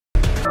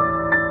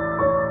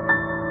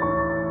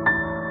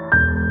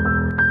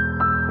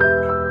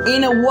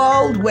In a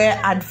world where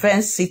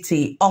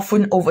adversity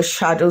often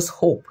overshadows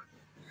hope,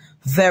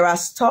 there are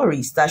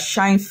stories that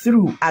shine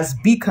through as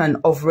beacon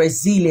of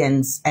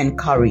resilience and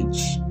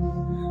courage.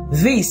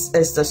 This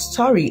is the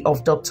story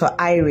of Dr.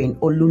 Irene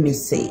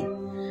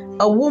Olumise,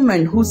 a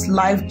woman whose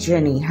life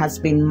journey has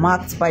been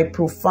marked by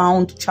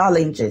profound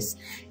challenges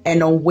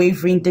and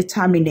unwavering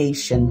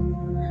determination.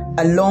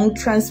 A lung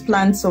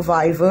transplant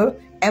survivor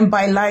and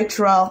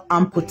bilateral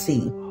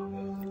amputee,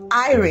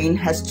 Irene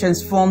has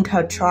transformed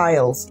her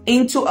trials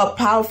into a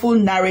powerful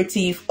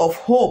narrative of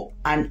hope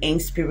and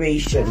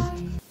inspiration.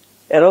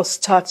 It all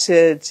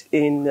started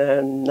in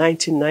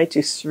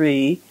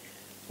 1993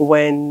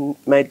 when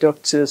my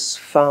doctors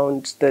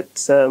found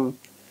that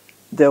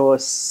there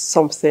was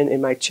something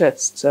in my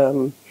chest.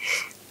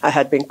 I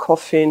had been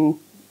coughing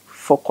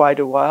for quite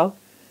a while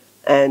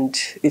and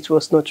it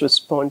was not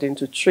responding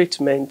to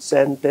treatment.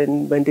 And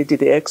then when they did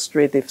the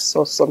x-ray, they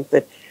saw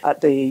something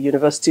at the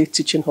University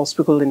Teaching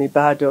Hospital in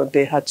Ibadan.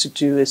 They had to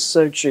do a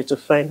surgery to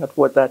find out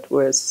what that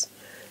was.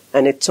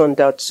 And it turned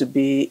out to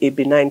be a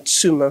benign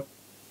tumor.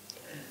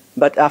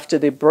 But after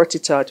they brought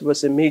it out, it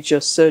was a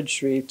major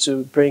surgery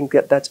to bring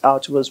that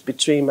out. It was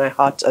between my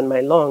heart and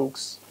my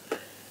lungs.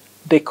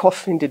 The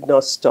coughing did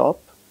not stop,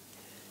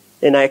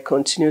 and I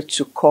continued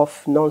to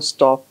cough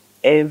non-stop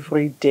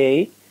every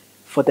day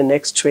for the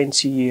next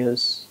 20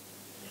 years.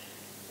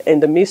 In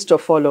the midst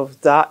of all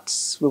of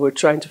that, we were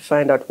trying to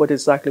find out what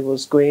exactly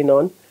was going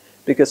on,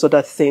 because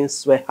other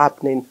things were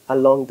happening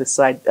along the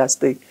side as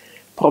the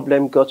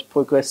problem got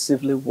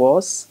progressively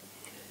worse.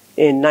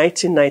 In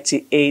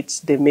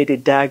 1998, they made a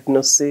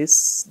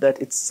diagnosis that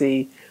it's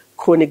a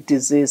chronic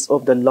disease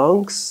of the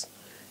lungs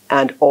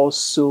and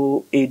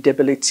also a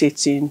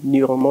debilitating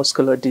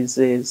neuromuscular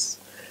disease,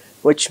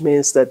 which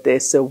means that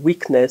there's a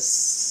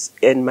weakness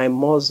in my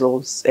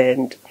muscles,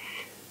 and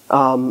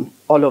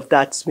all of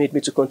that made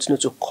me to continue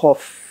to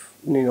cough,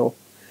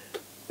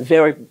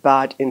 very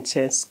bad,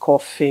 intense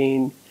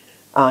coughing.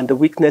 And the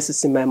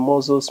weaknesses in my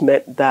muscles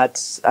meant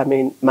that,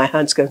 my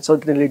hands can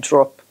suddenly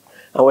drop,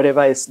 and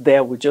whatever is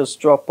there will just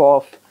drop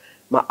off.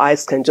 My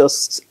eyelids can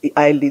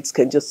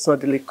just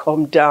suddenly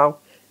come down,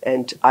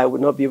 and I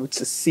will not be able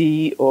to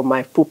see, or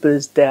my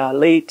pupils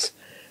dilate,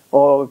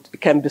 or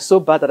it can be so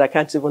bad that I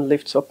can't even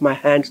lift up my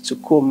hand to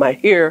comb my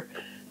hair.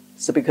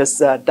 So because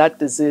that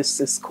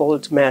disease is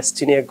called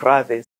myasthenia gravis.